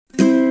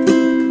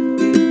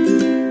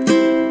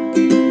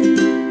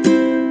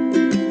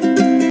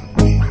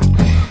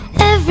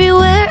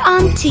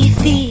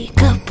TV,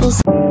 couples.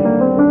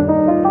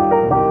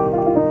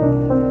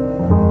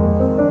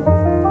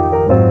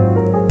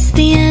 It's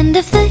the end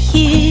of the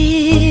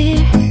year.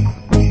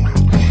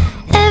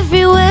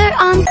 Everywhere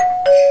on.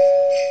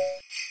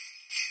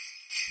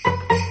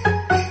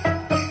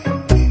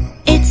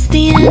 It's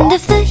the end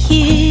of the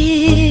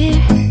year.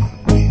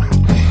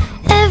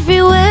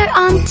 Everywhere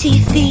on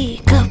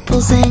TV,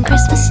 couples and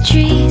Christmas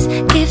trees,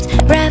 gift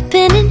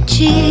wrapping and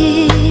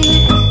cheer.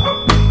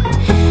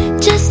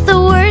 Just the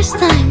worst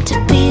time to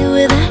be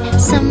without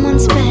someone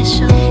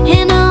special.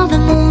 In all the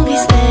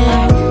movies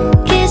there,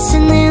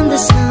 kissing in the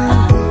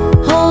snow,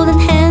 holding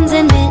hands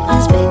and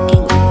mittens,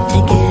 baking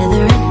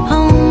together at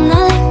home.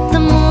 Not like the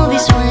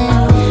movies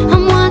when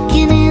I'm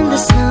walking in the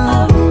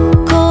snow,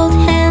 cold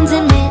hands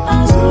and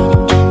mittens,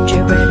 eating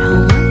gingerbread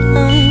home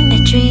alone. I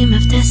dream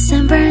of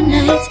December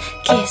nights,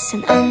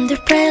 kissing under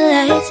bright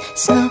lights,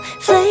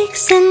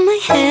 snowflakes in my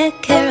hair,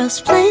 carols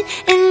playing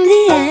in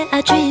the air.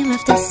 I dream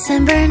of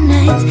December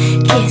nights,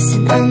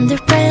 kissing under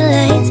bright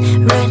lights,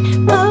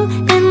 red bow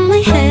in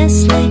my hair,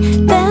 sleigh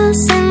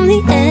bells in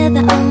the air.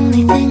 The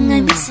only thing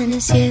I'm missing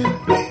is you.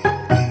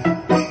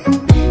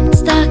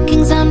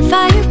 Stockings on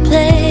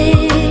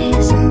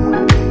fireplace,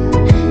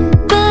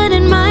 but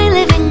in my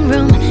living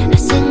room, a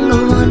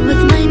single one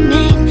with my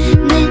name,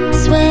 knit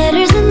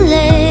sweaters and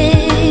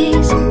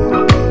lace.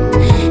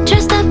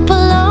 Dressed up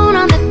alone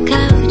on the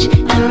couch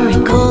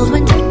during cold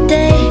winter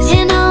days.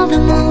 In all the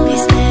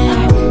movies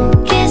there,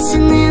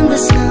 kissing in the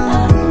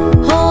snow,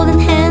 holding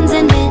hands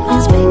and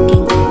mittens,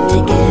 baking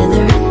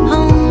together at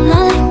home.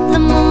 Not like the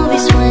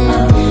movies when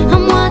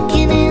I'm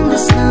walking in the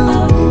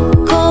snow,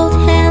 cold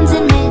hands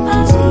and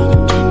mittens,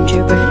 eating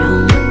gingerbread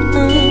home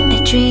alone. I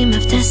dream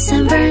of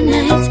December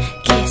nights,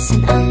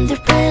 kissing under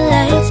bright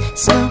lights,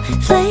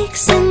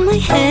 snowflakes in my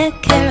hair,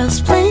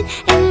 carols playing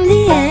in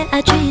the air.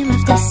 I dream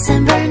of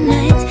December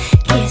nights,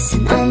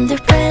 kissing under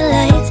bright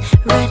lights,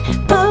 red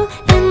bow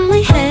in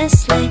my hair,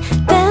 sleigh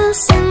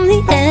bells in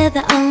the air.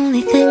 The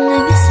only thing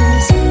I'm missing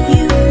is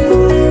you,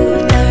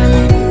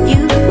 darling. You,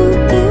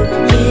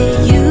 yeah,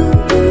 you.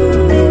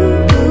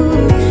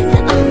 The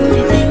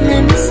only thing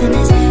I'm missing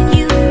is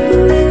you,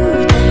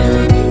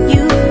 darling.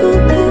 You,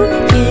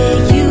 yeah,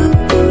 you.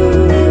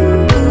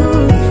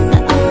 The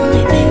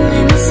only thing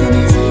I'm missing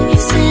is if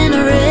Santa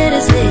read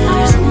his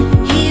letters,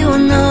 he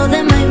will know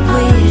that my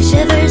wish,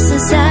 ever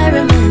since I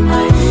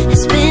remember,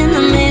 has been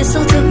the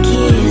mistletoe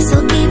kiss.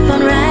 I'll keep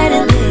on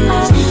writing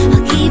letters,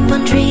 I'll keep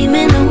on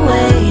dreaming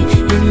away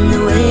in the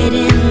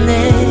waiting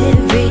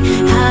every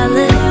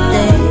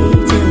holiday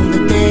till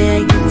the day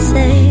I can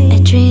say I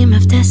dream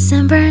of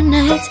December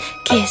nights,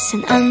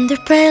 kissing under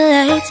bright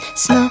lights,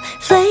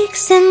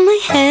 snowflakes in my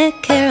hair,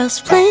 carols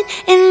playing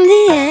in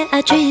the air.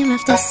 I dream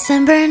of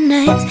December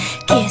nights,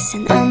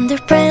 kissing under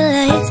bright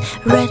lights,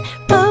 red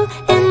bow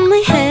in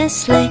my hair,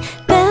 sleigh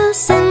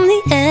bells in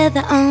the air.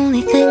 The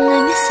only thing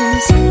I'm missing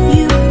is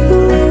you,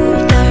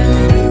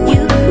 darling.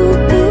 You,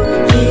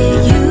 yeah,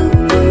 you.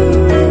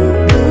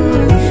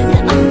 The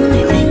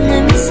only thing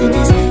I'm missing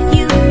is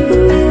you,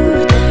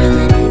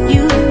 darling.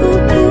 You,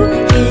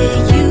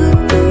 yeah, you.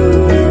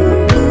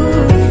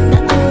 The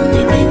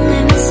only thing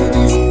I'm missing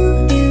is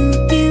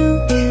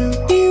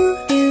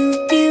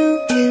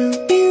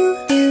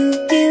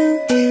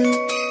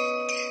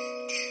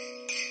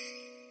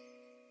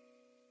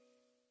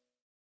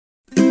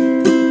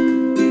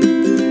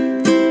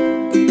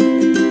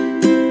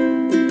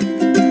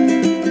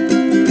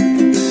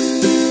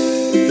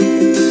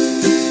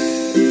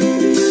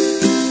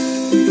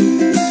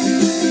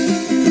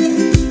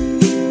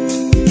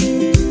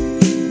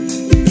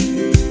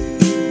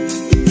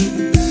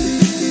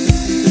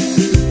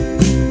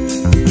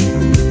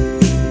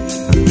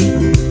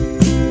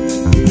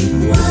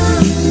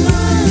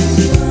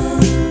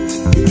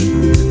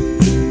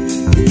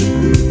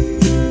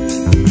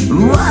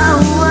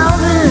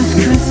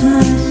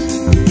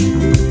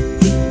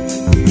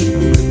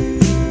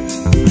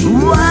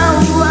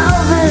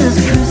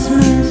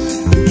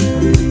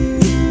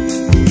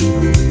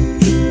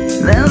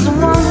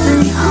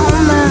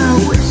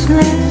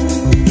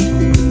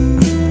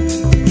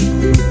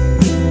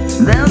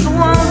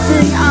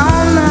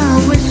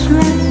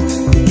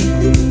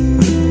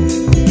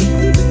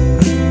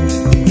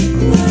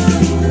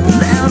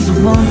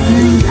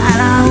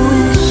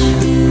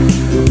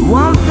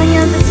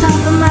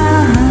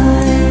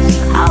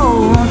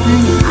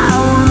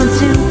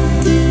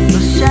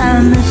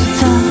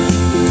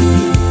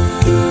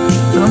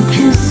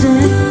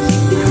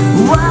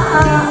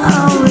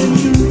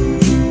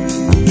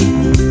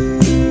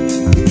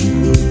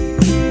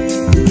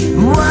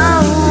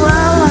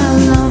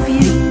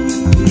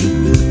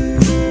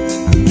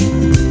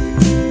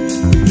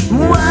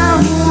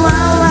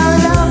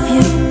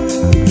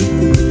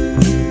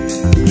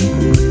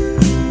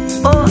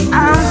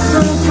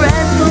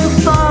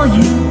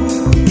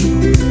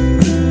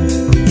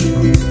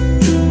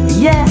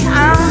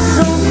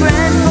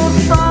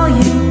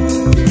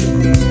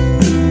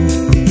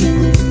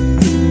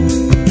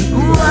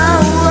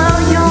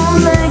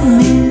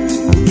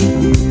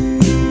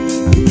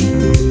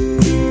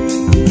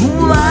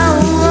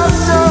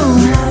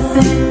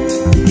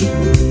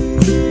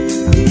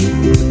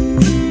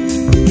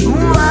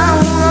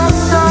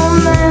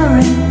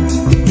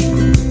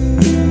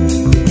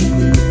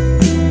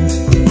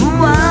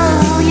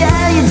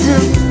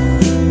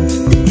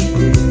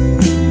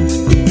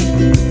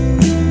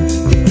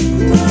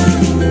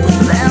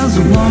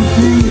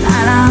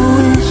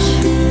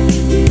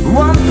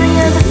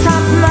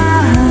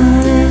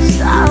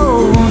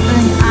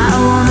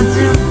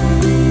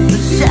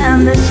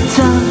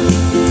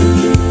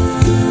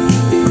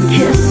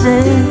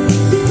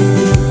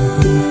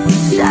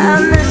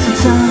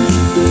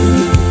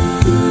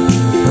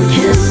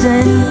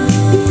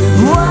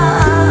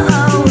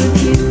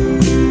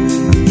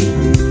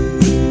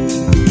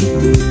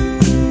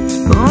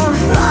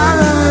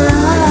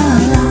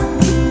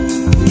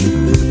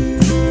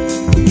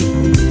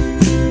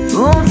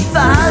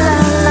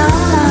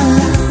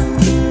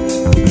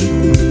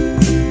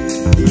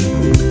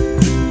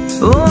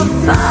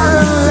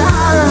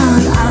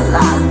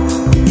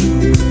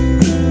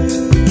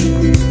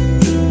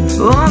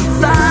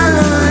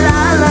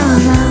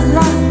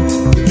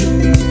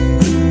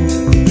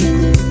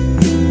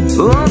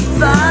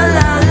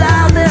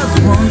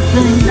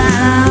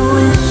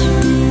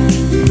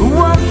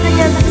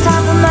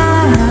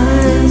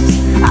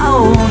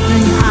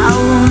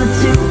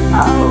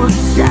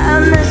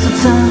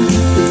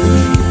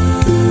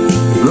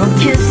we'll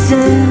kiss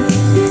it.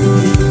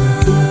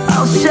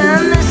 I'll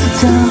share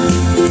mistletoe.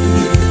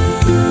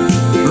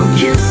 We'll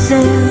kiss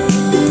it.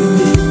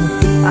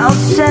 I'll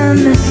share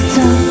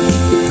mistletoe.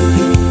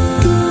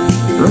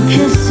 We'll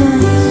kiss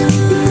it.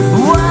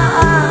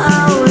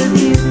 Wow, with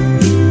you.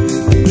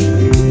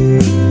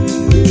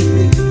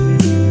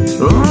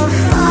 Oh,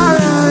 fa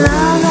la la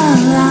la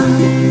la.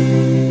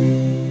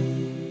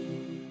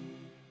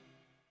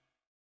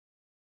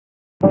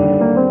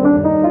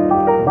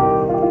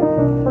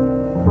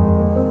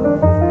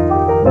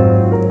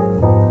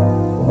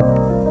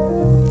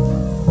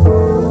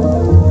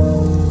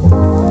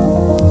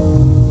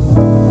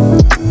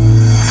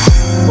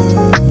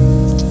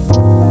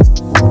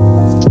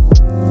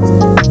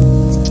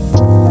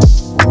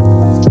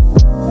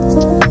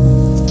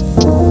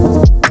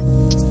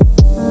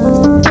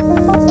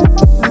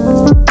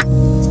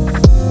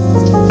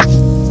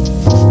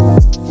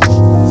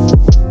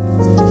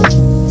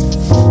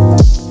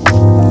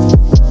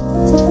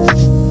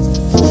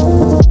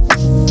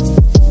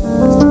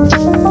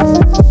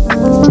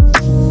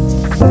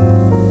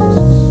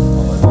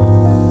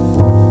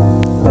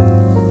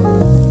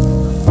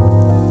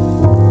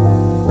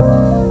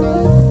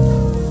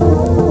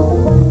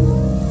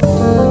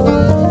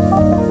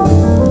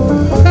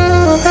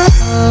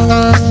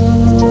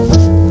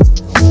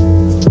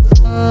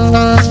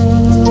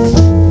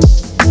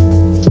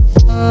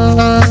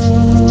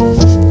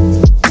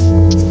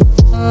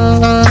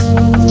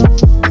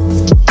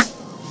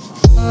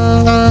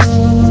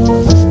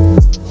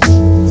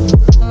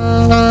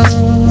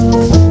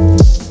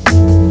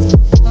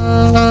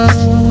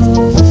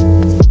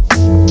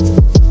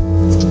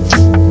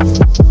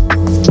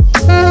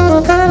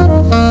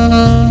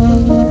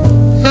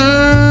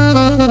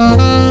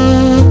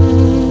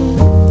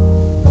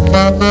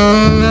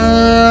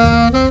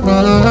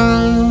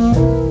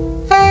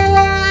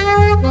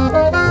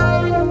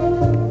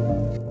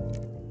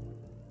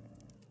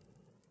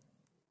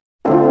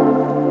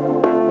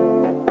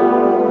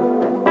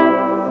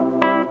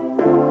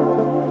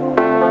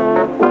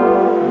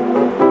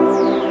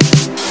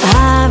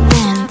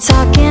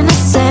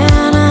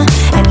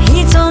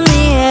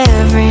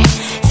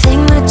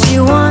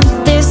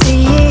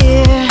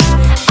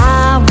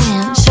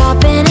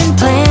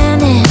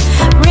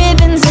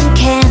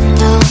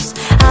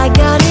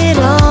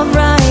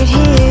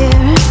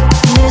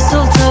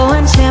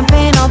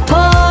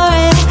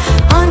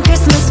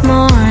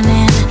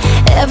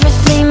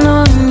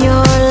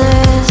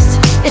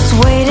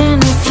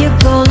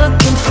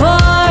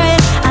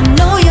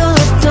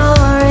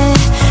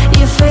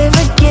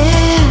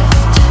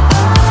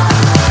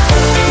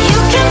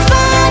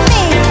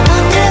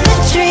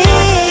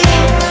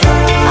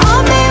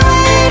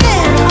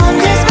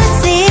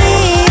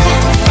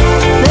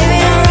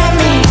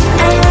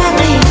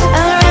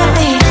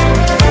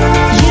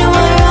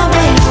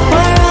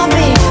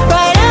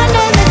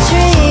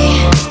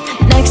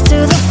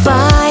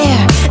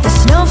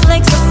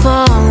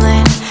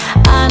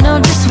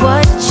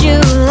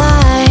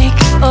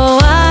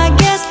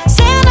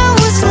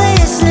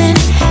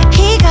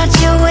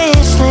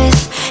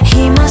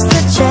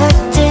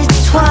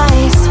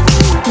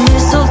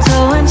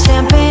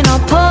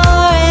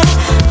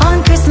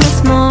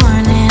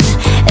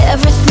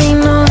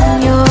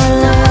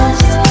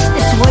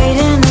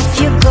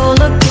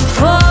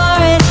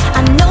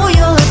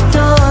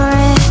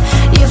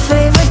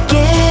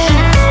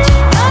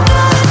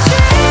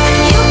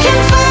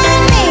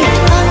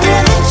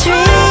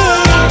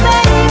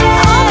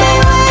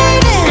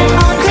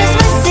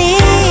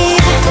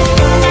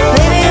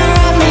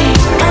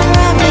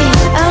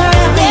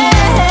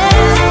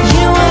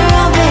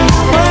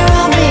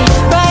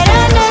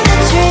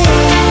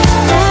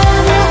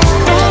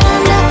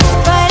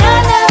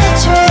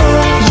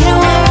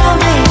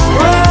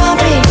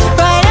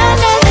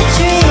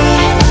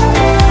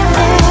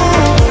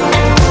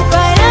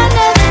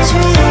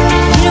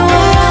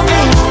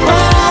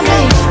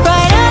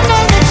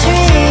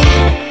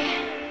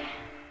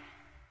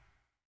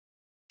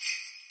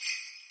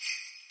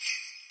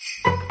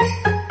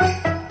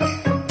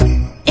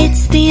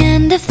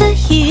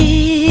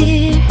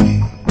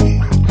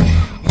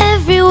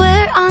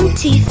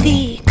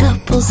 TV,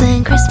 couples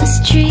and Christmas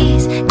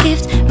trees,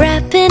 gift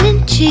wrapping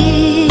and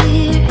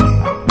cheer.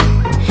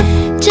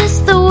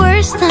 Just the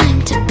worst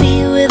time to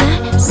be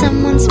without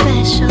someone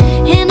special.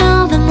 In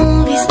all the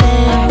movies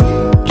there,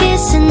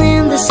 kissing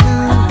in the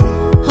snow,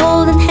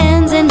 holding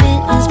hands and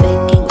mittens,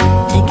 baking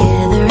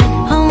together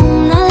at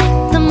home. Not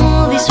like the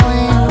movies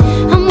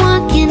when I'm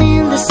walking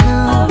in the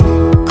snow,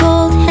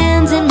 cold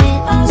hands and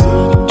mittens,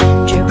 eating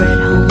gingerbread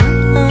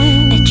home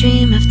alone. I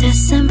dream of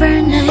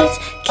December nights,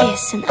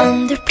 kissing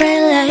under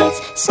bright lights,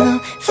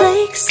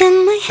 snowflakes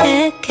in my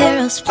hair,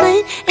 carols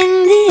playing in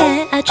the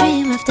air. I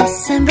dream of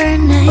December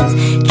nights,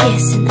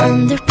 kissing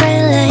under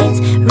bright lights,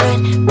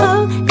 red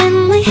bow in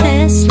my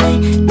hair,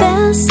 sleigh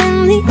bells in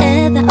the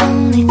air. The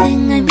only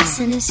thing I'm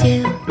missing is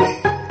you.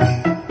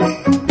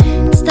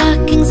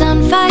 Stockings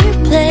on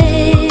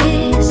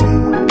fireplace,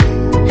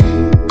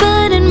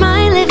 but in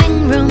my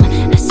living room,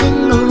 a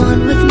single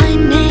one with my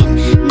name.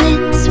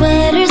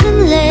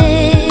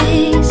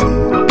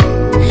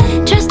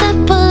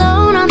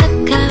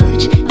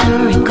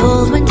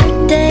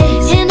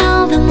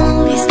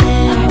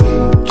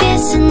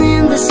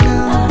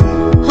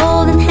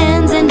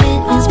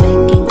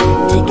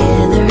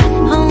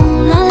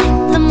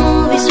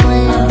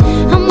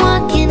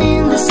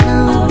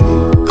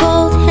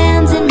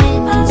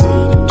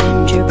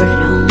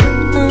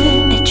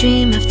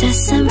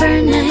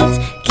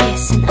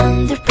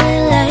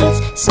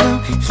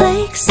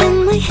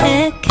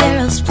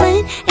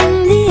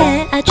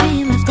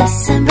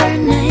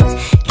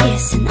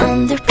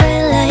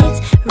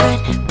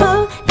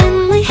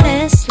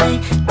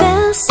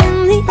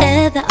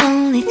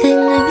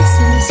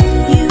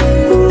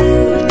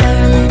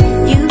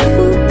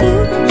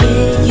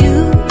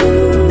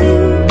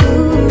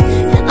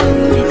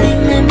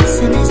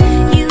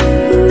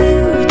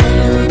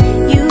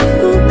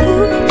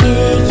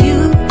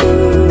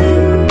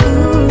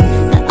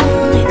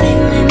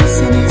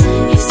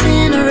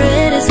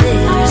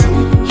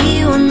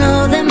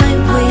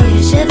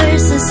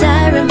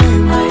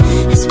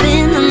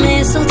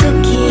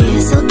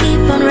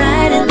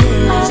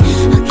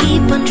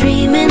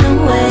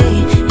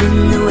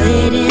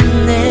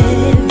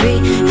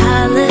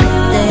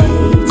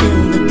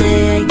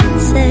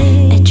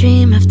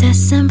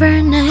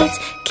 December nights,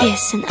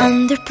 kissing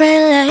under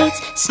bright lights,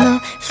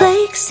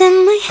 snowflakes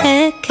in my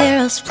hair,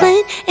 carols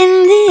playing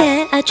in the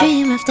air. I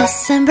dream of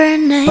December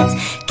nights,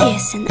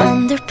 kissing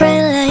under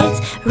bright lights,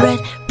 red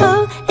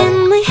bow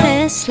in my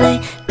hair,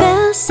 sleigh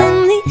bells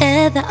in the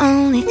air. The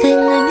only thing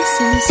I'm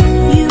missing is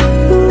you,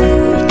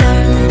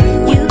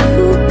 darling, you,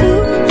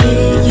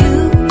 yeah, you.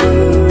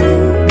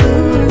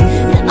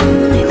 The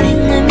only thing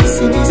I'm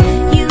missing is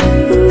you,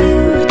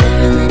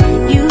 darling,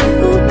 you,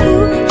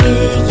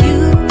 yeah, you.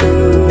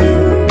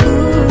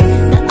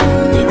 The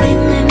only thing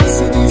I'm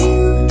missing is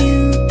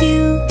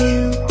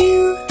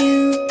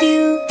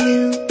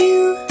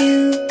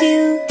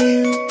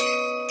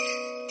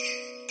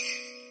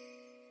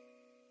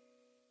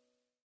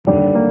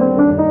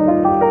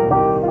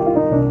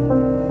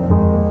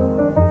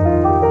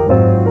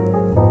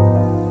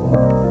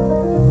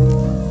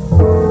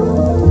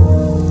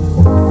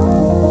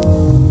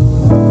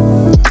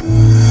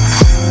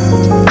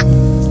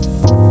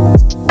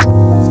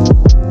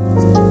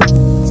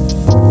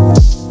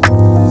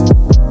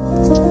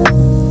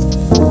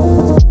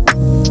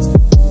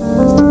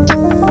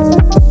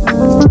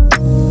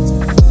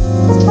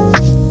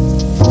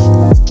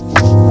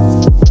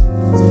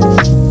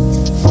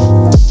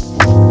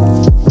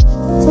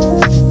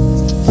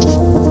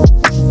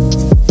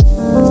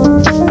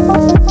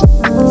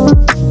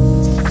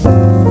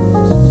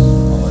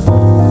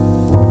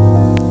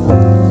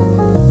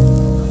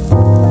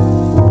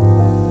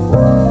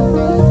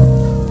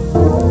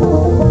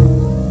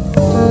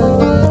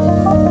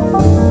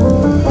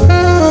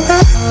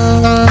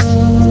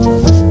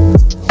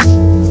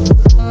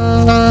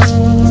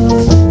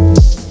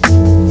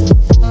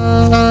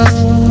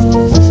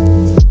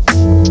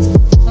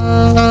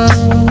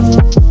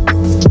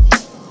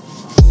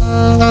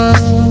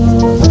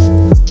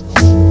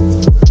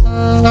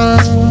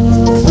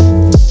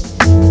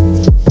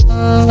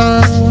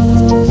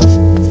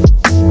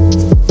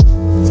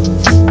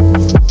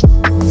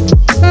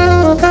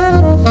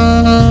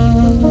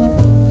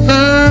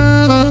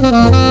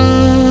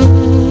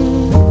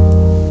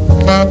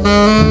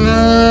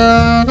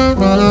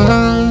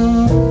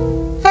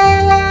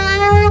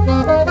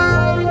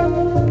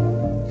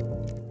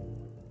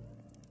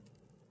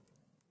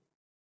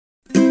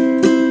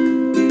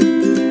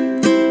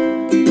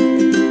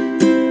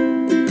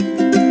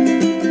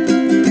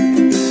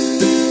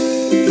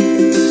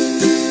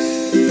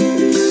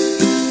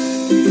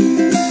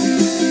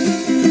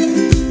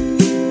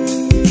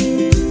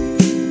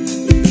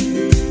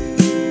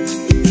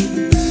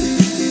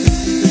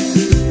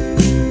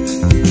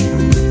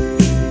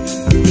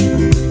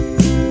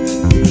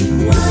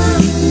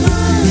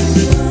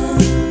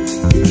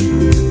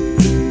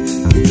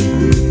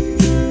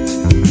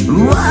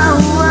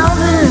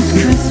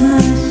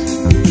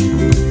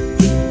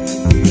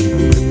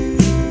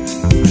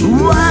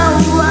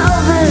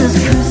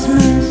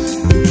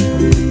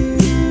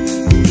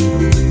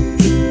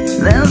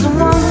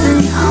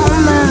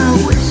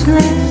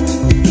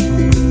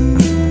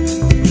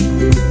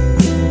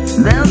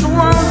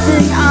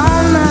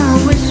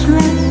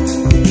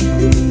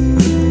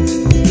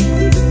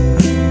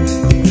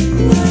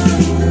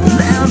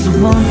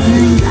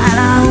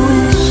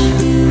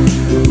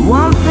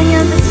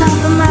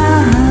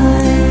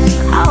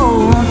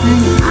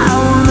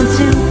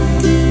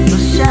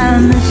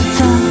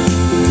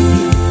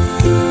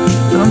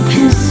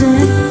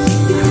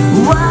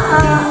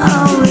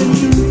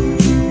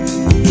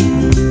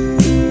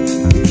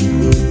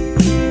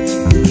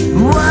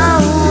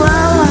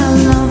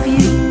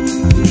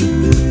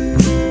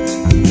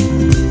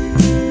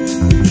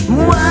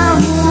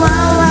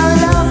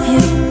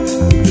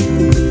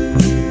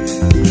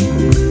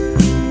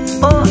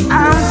Oh,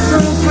 I'm so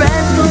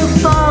grateful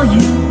for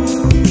you.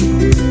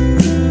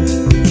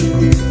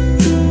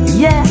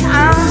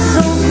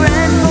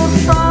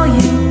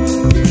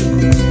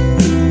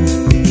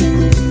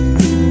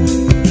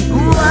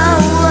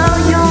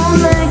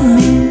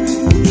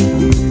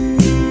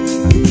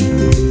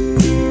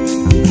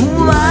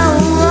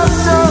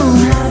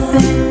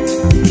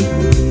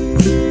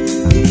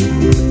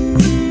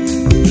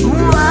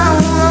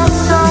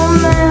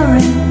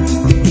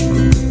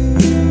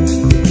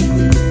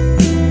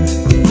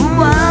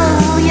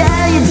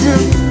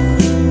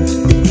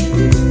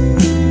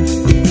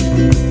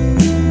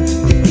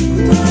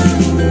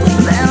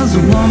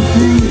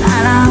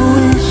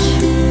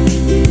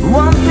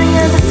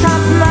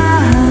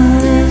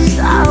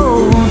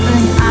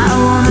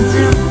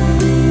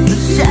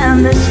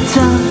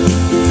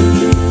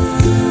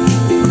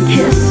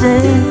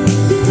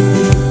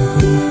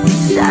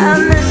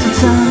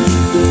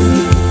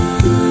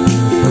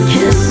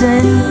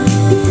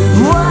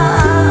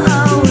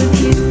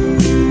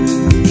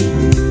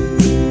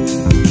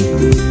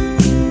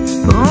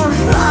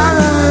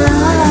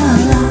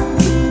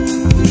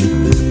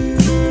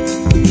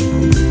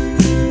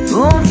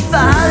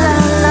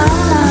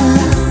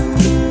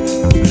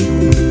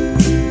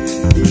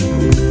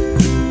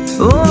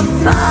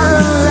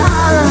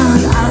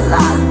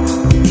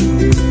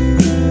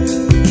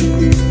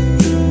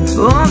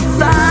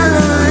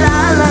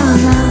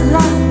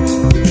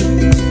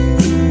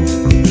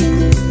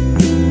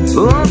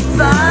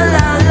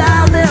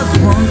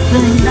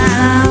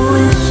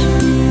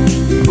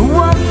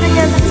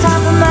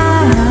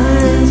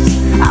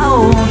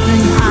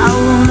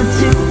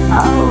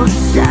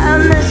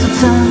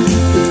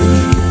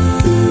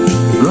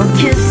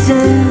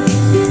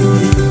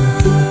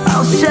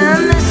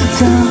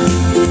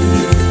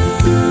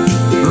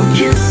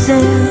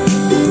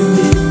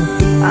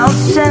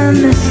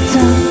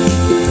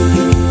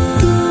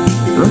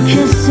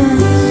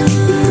 innocence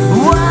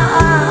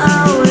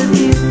while with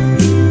you.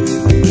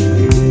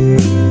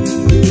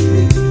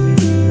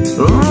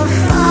 Oh,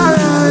 fa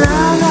la la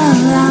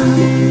la.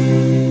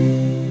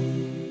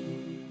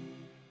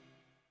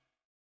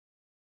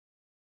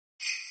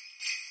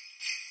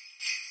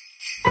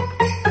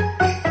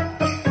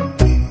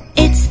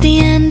 It's the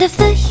end of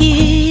the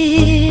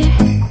year.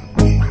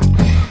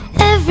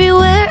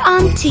 Everywhere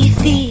on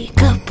TV,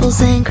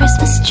 couples and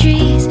Christmas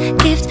trees,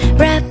 gift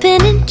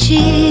wrapping and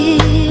cheer.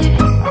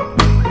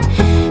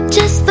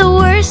 Just the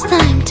worst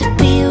time to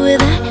be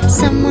without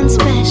someone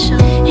special.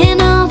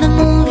 In all the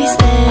movies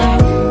there,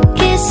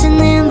 kissing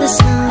in the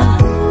snow,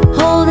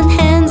 holding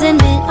hands and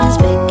mittens,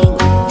 baking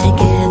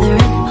together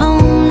at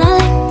home. Not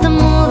like the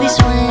movies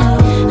when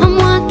I'm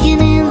walking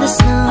in the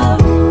snow,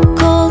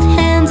 cold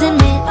hands and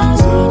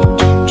mittens, eating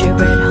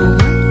gingerbread home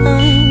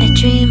alone. I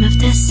dream of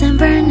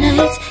December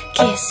nights,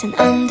 kissing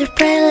under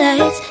bright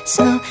lights,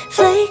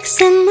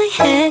 snowflakes in my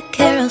hair,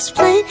 carols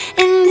playing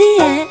in the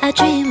air. I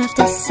dream of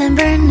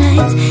December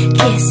nights,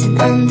 kissing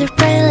under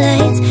bright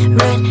lights,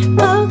 red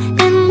bow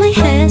in my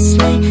hair,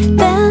 sleigh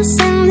bells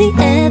in the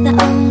air. The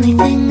only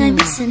thing I'm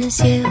missing is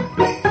you.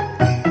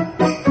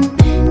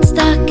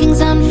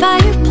 Stockings on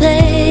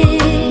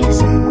fireplace,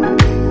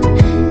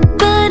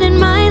 but in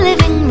my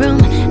living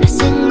room, a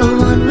single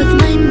one with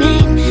my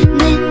name,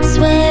 knit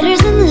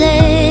sweaters and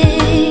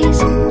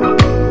lace.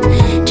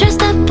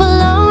 Dressed up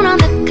alone on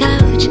the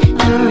couch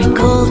during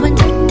cold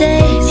winter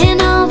days.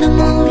 In all the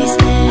movies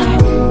there,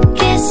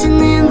 kissing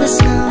in the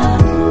snow,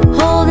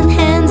 holding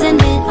hands and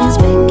mittens,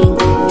 baking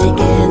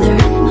together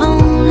at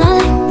home. Not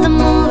like the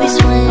movies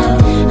when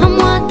I'm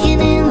walking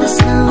in the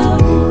snow,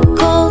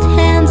 cold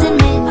hands and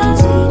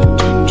mittens, eating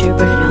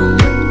gingerbread home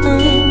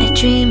alone. I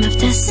dream of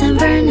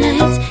December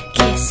nights,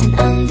 kissing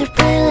under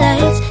bright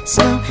lights,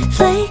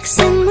 snowflakes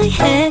in my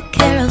hair,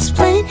 carols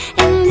playing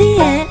in the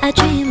air. I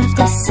dream of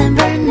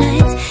December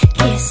nights,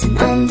 kissing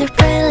under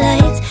bright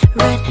lights,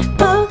 red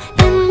bow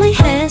in my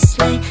hair,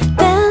 sleigh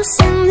bells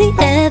in the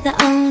air. The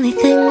only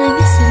thing I'm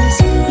missing is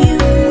you,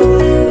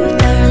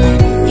 darling.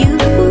 You,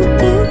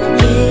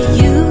 yeah,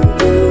 you.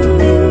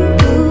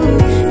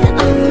 The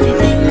only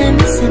thing I'm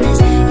missing is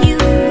you,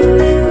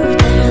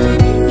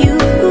 darling. You,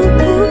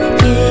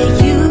 yeah,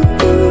 you.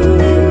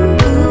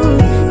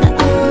 The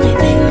only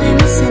thing I'm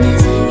missing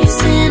is you.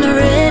 Santa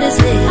read his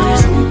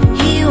letters,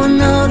 he will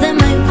know that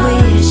my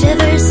wish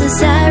ever since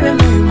I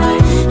remember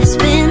has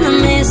been the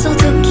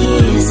mistletoe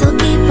kiss. I'll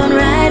keep on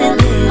writing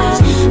letters,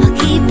 I'll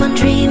keep on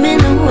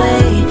dreaming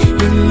away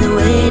in the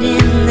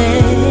waiting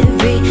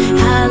every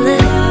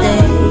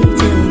holiday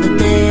till the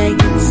day I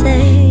can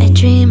say. I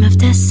dream of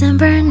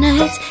December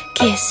nights,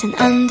 kissing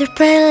under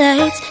bright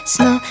lights,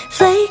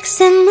 snowflakes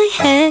in my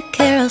hair,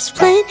 carols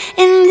playing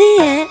in the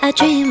air. I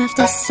dream of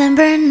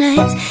December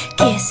nights,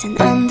 kissing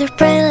under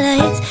bright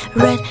lights,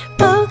 red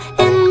bow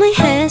in my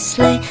hair,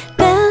 sleigh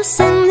bells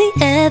in the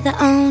air. The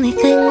only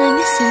thing I'm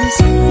missing is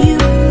you,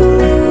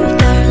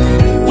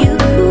 darling. You,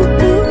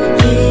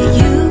 yeah,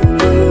 you.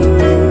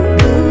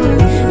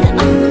 The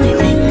only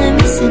thing I'm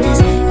missing is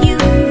you,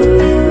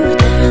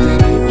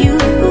 darling. You,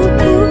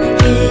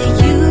 yeah,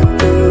 you.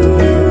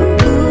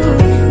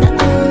 The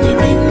only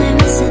thing I'm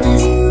missing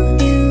is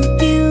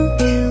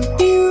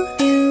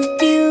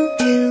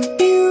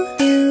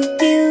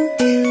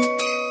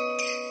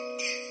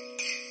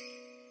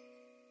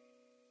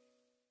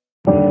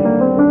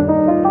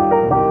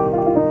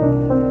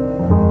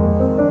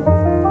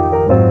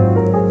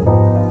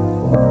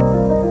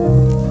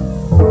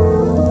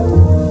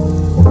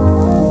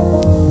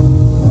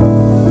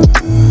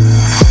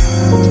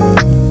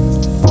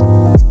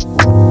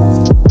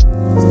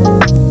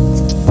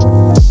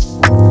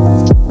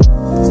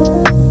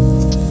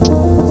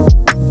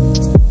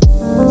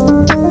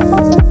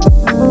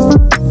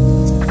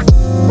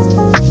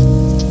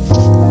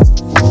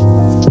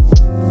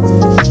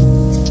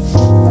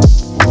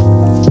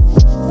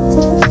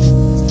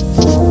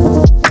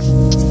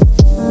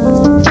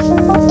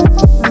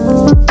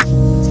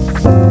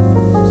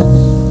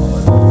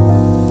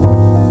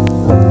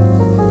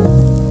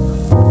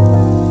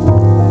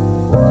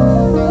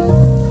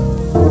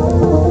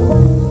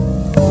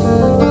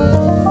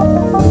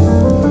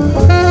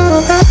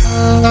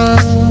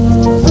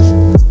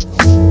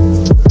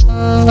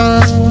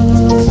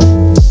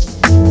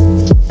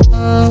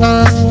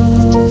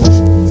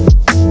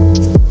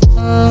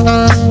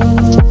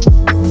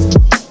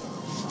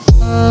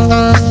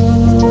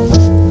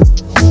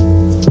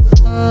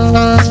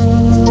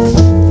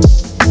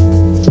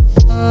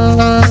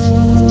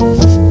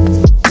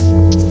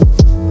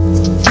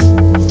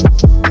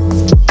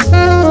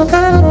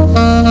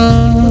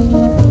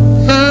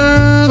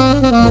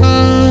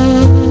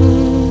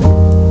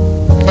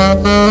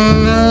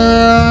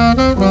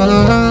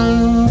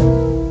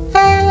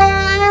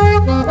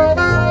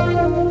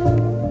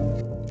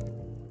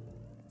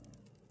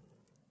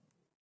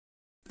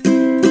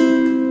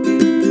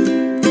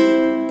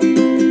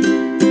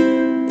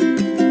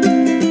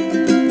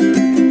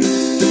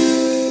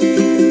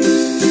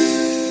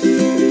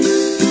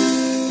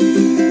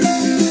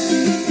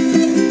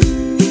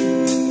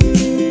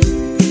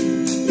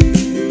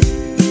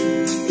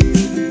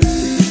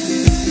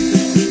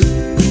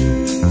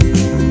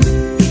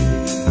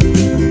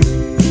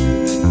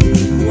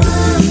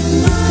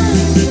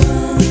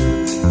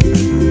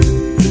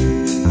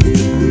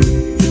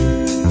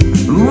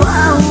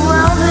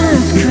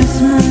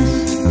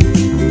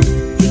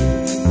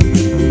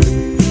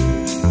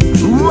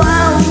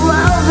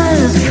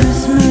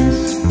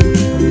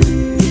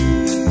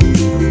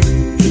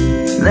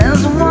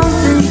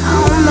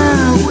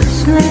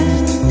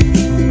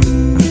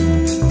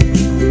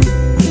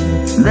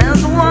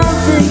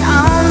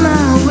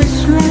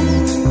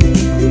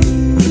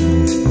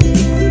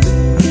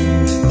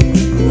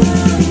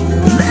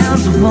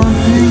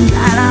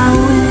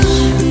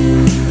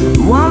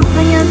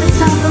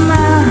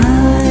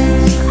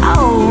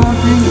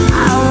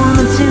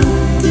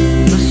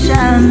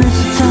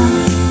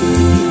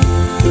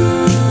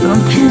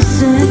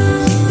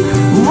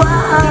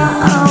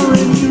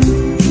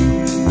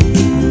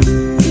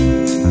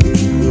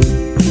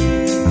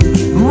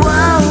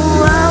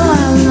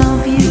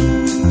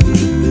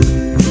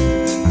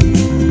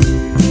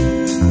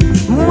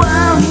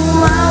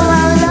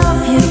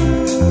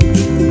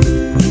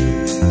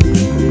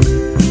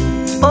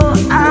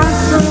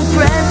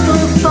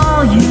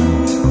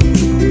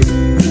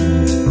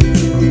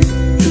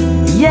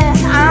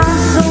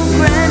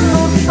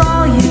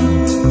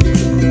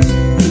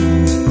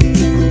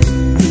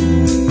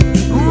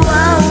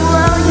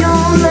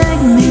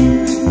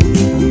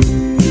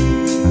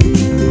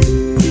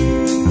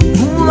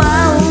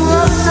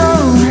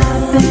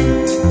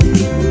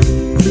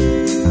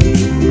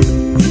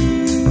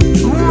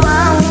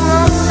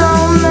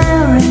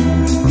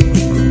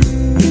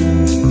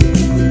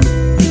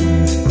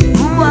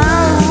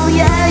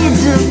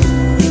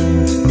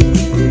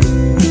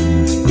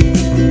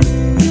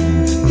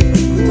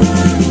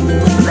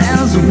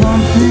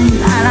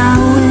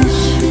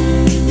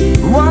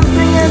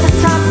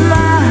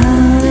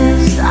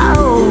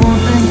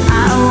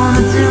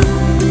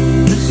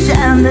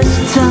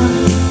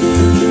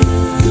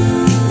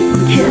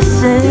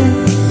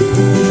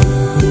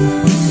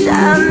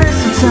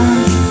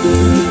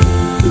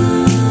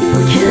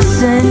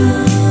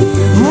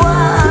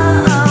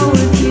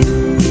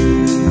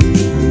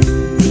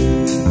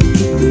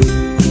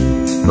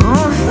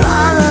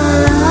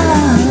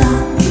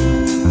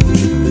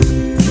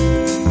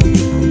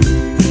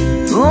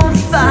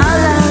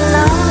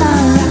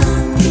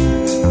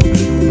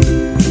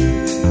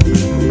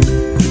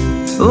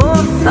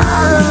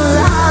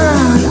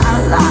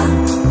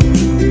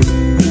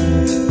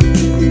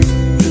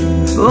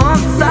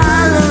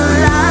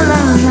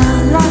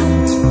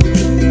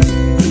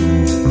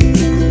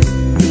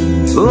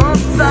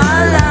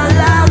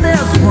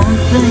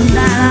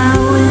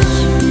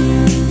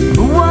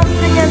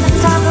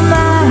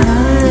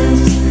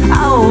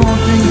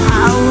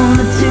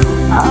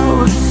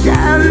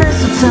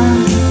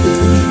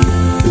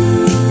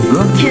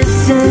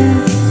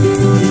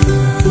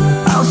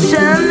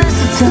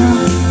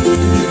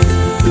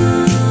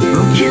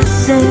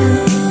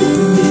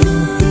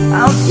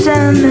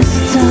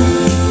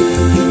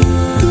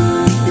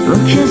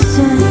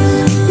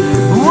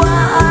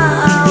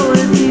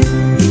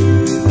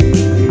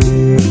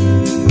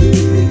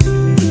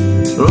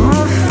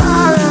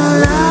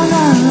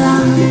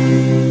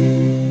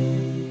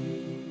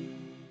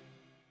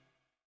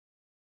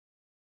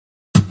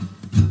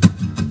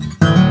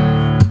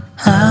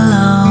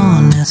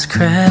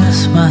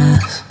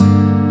Christmas,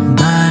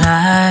 but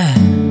I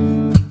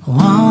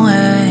won't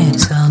wait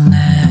till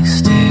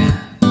next year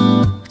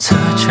to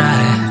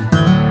try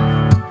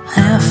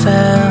and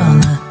fill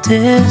the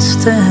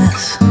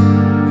distance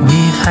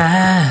we've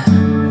had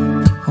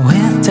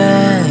with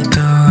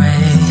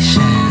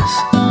decorations.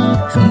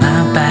 In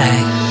my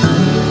bag,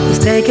 he's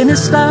taking it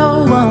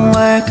slow, won't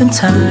work on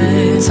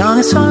time. It's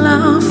only so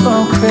long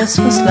for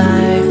Christmas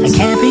lights. It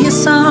can't be a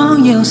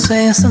song you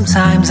sing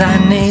sometimes. I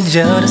need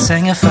you to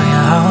sing it for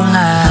your whole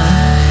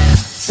life.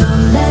 So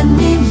let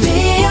me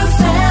be your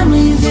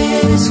family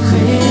this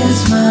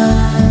Christmas.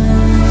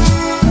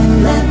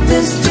 Let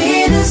this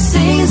be the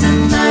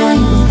season that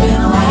you've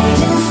been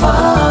waiting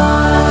for.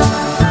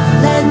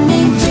 Let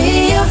me be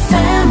your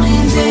family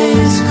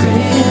this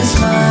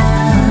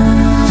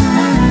Christmas.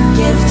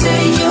 Give to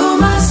you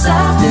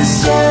myself this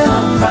year, I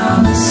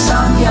promise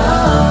I'm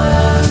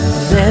yours.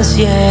 This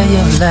year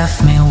you've left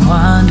me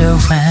wondering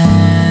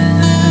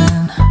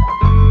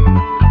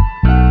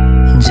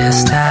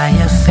just how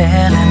you're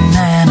feeling,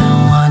 and I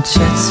want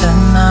you to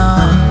know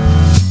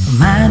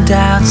my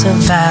doubts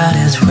about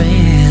his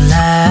realize.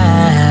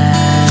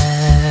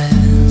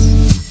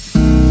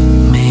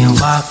 Me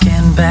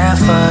walking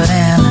barefoot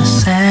in the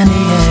San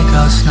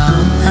Diego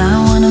snow. I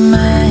wanna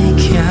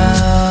make you,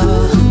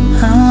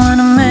 I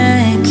wanna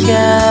make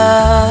you,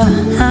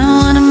 I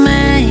wanna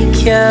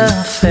make you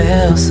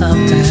feel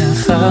something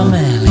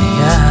familiar.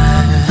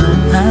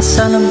 I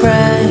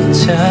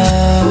celebrate you,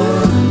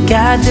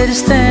 God did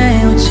his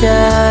thing with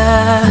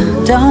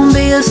you. Don't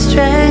be a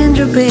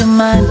stranger, be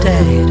my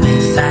date.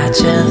 Without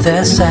you,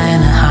 this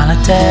ain't a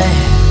holiday.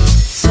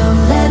 So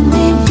let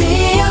me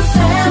be your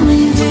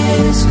family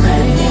this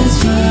Christmas.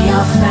 Be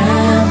your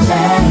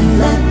family.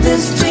 Let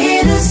this be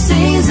the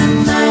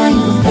season that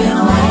you've been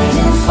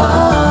waiting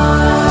for.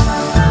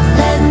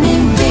 Let me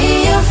be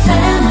your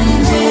family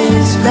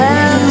this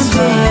Christmas.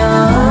 Be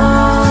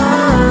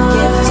yours.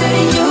 Give to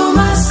you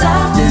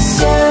myself this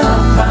year, I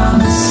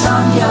promise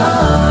I'm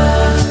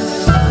yours.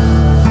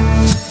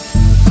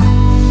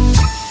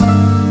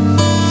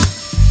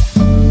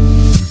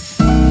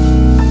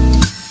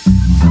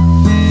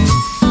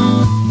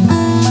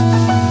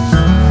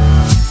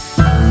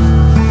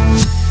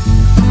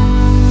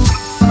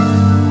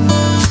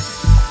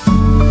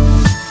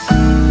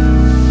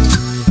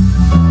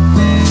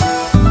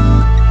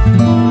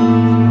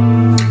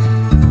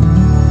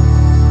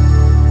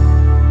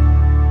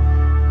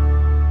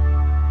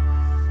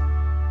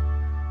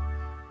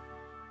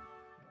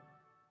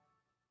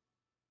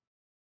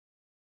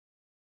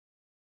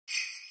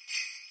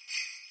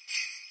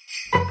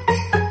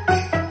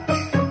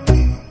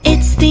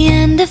 It's the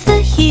end of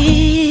the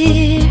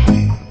year.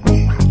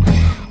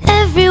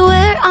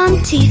 Everywhere on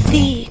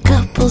TV,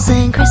 couples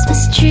and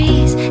Christmas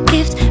trees,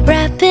 gift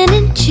wrapping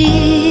and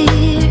cheer.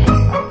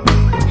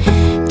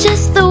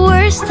 Just the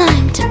worst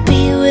time to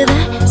be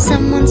without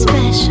someone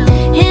special.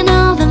 In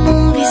all the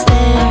movies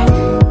there,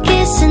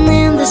 kissing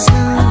in the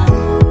snow,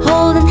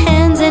 holding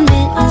hands and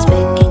mittens,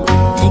 baking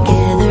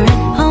together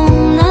at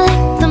home. Not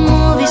like the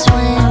movies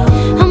when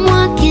I'm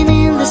walking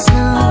in the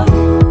snow,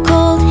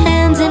 cold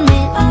hands and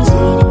mittens,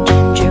 eating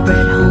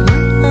gingerbread home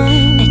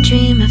alone. I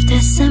dream of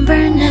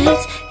December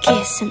nights,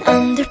 kissing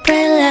under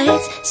bright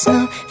lights,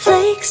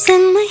 snowflakes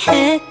in my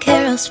hair,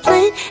 carols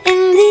playing in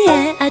the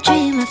air. I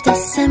dream of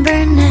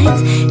December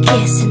nights,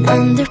 kissing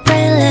under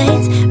bright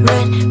lights,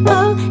 red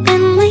bow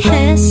in my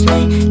hair,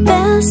 sleigh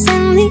bells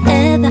in the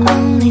air. The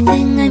only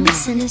thing I'm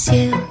missing is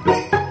you.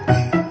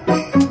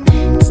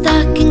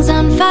 Stockings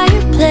on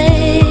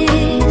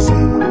fireplace,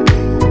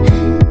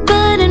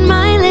 but in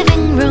my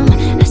living room,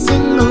 a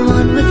single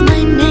one with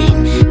my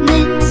name,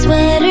 knit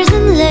sweaters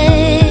and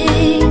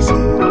lace.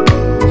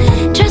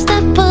 Dressed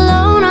up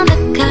alone on the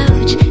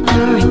couch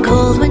during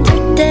cold winter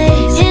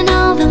days. In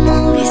all the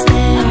movies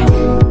there,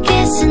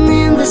 kissing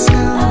in the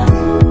snow,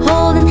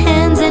 holding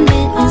hands and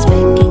mittens,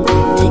 baking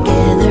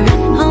together at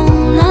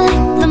home. Not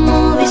like the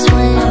movies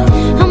when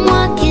I'm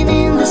walking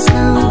in the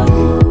snow,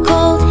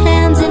 cold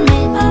hands and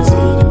mittens,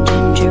 eating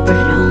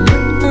gingerbread home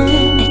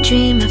alone. I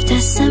dream of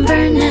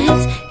December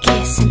nights,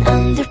 kissing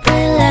under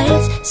bright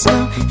lights,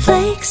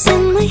 snowflakes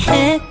in my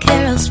hair,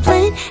 carols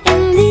playing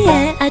in the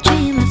air. I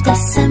dream of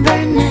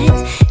December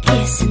nights,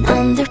 kissing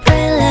under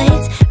bright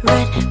lights,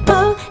 red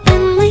bow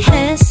in my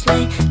hair,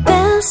 sleigh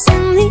bells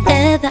in the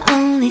air. The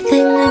only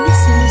thing I'm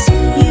missing is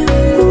you,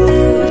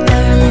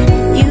 darling.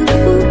 You,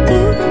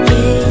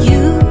 yeah,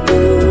 you.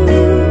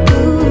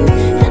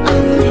 The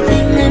only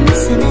thing I'm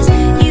missing is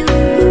you,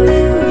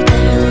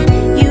 darling.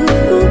 You,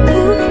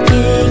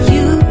 yeah,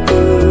 you.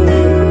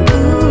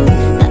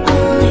 The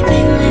only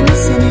thing I'm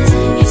missing is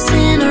if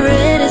Santa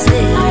read his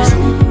letters,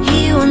 he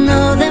will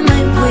know that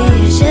my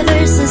wish. If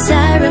there's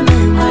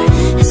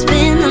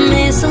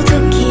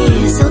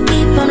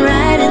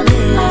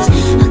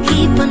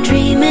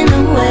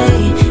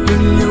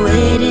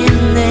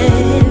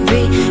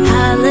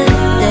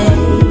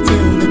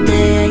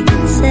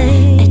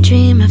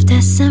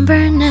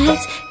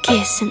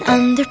kissing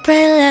under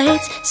bright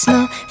lights,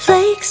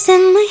 snowflakes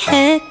in my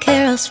hair,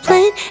 carols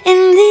playing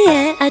in the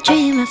air. I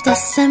dream of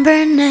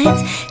December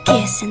nights,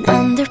 kissing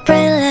under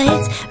bright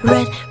lights,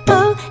 red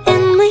bow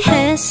in my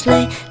hair,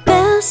 sleigh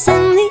bells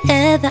in the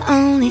air. The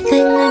only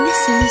thing I'm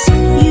missing is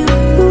you,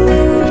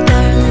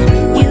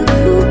 darling, you,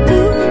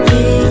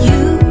 yeah, you.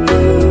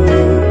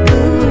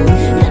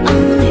 The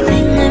only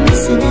thing I'm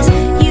missing is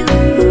you,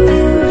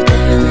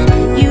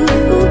 darling, you,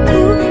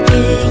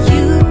 yeah,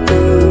 you.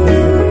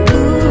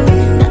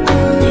 The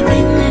only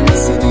thing I'm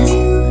missing is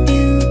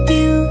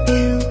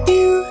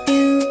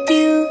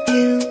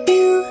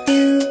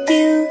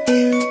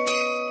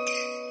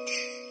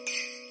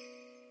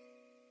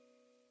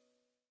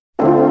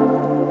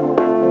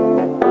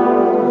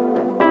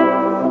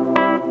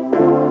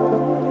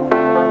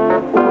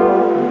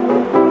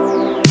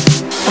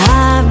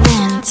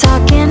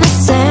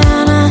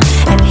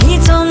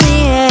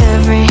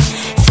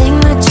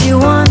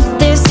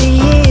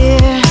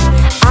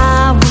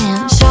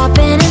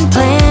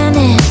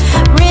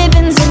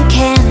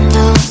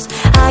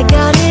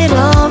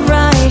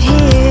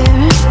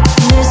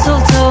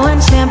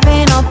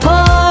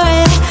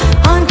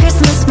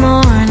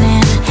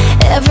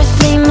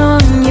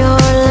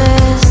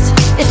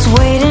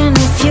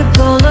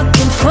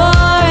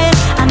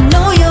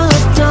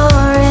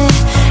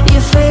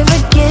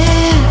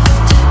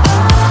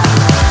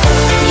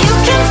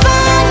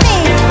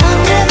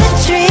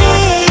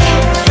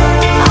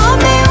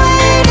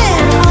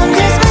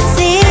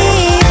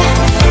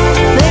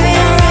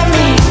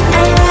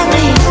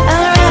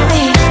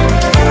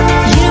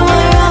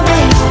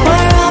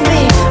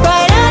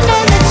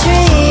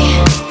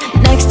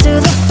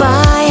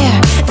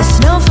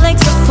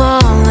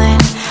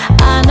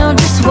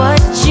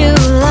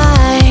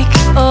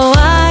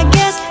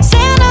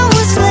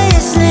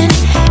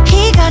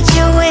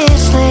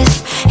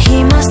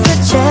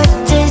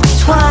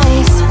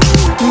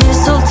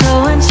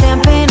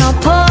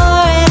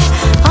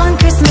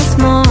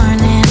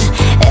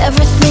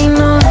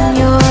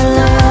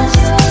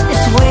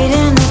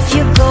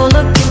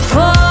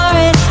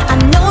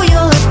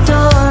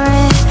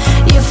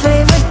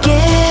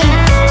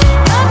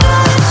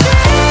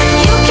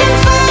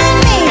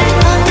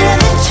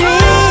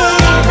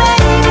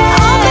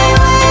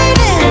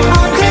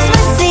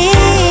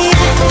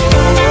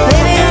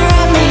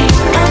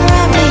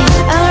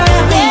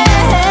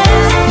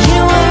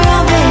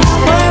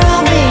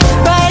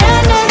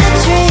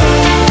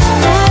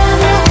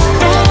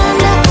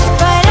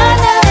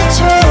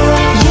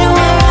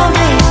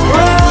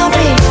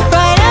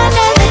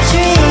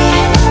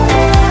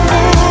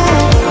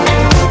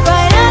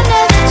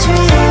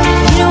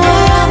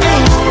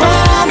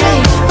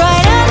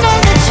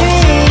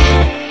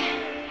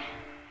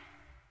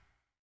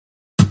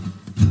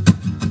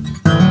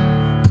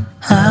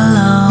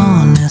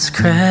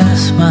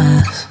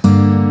Christmas,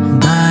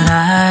 but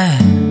I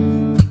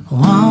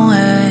won't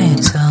wait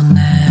till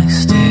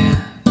next year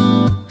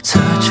to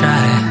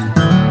try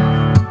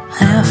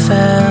and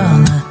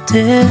fill the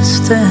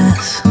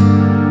distance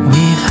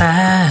we've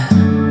had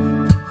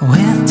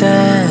with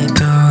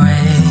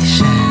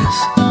decorations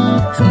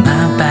in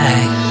my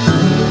bag.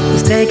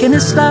 He's taking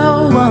it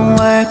slow on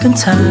working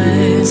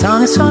time. It's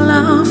only so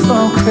long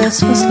for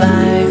Christmas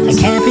lights. It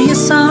can't be a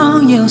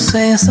song you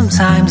sing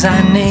sometimes.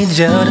 I need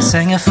you to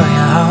sing it for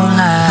your whole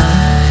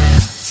life.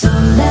 So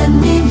let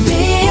me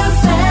be your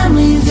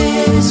family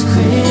this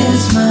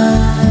Christmas.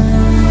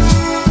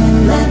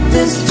 Let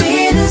this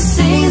be the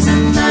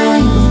season that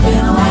you've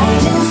been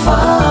waiting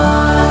for.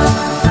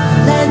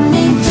 Let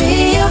me be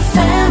your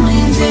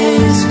family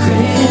this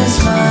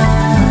Christmas.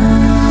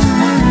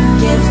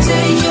 Give to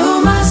you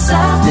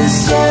myself this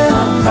year, I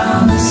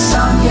promise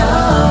I'm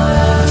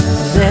yours.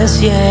 This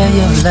year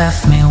you've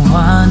left me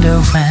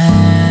wondering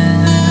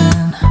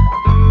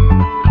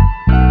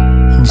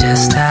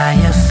just how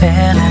you're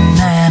feeling,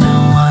 and I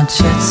want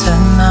you to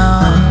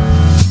know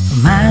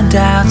my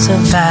doubts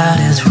about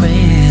his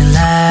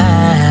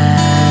realize.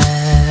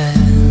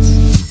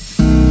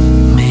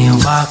 Me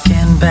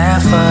walking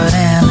barefoot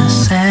in the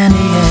San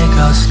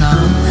Diego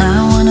snow. I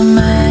wanna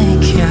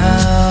make you,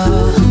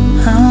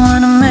 I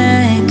wanna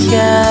make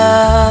you,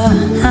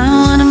 I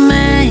wanna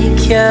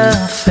make you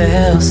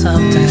feel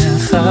something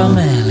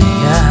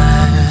familiar.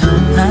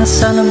 I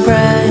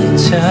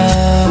celebrate you,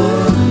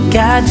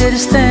 God did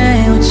his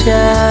thing with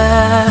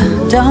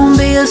you. Don't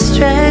be a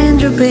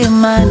stranger, be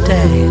my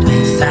date.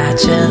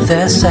 Without you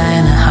this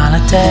ain't a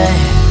holiday.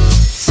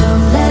 So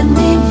let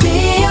me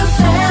be your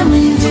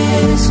family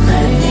this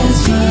Christmas.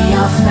 Be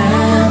your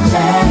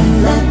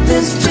family. Let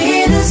this be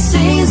the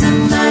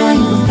season that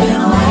you've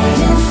been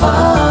waiting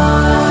for.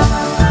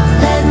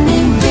 Let me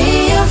be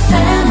your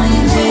family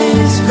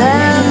this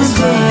Christmas.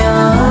 Be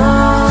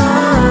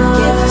yours.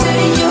 Give to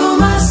you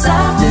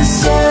myself this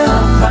year, I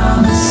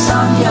promise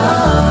I'm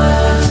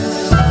yours.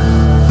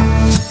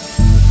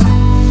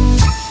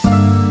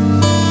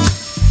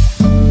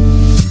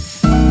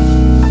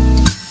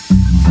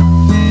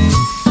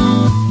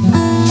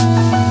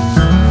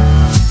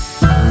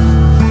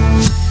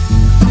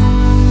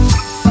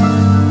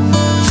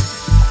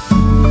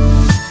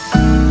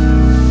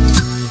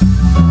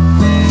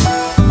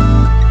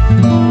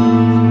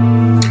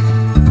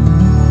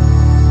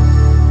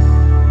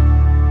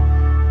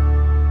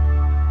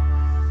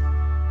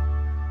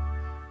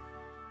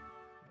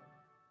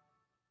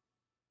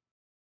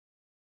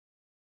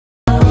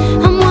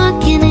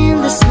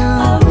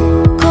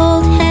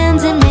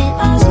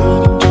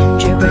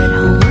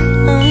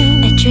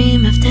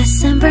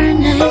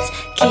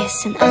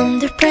 Kissing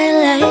under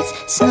bright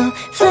lights,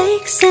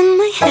 snowflakes in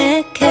my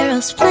hair,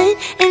 carols playing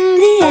in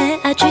the air.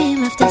 I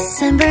dream of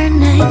December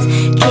nights,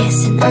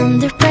 kissing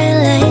under bright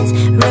lights,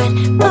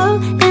 red bow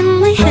in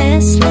my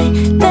hair,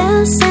 sleigh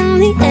bells in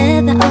the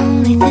air. The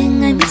only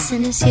thing I'm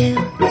missing is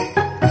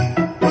you.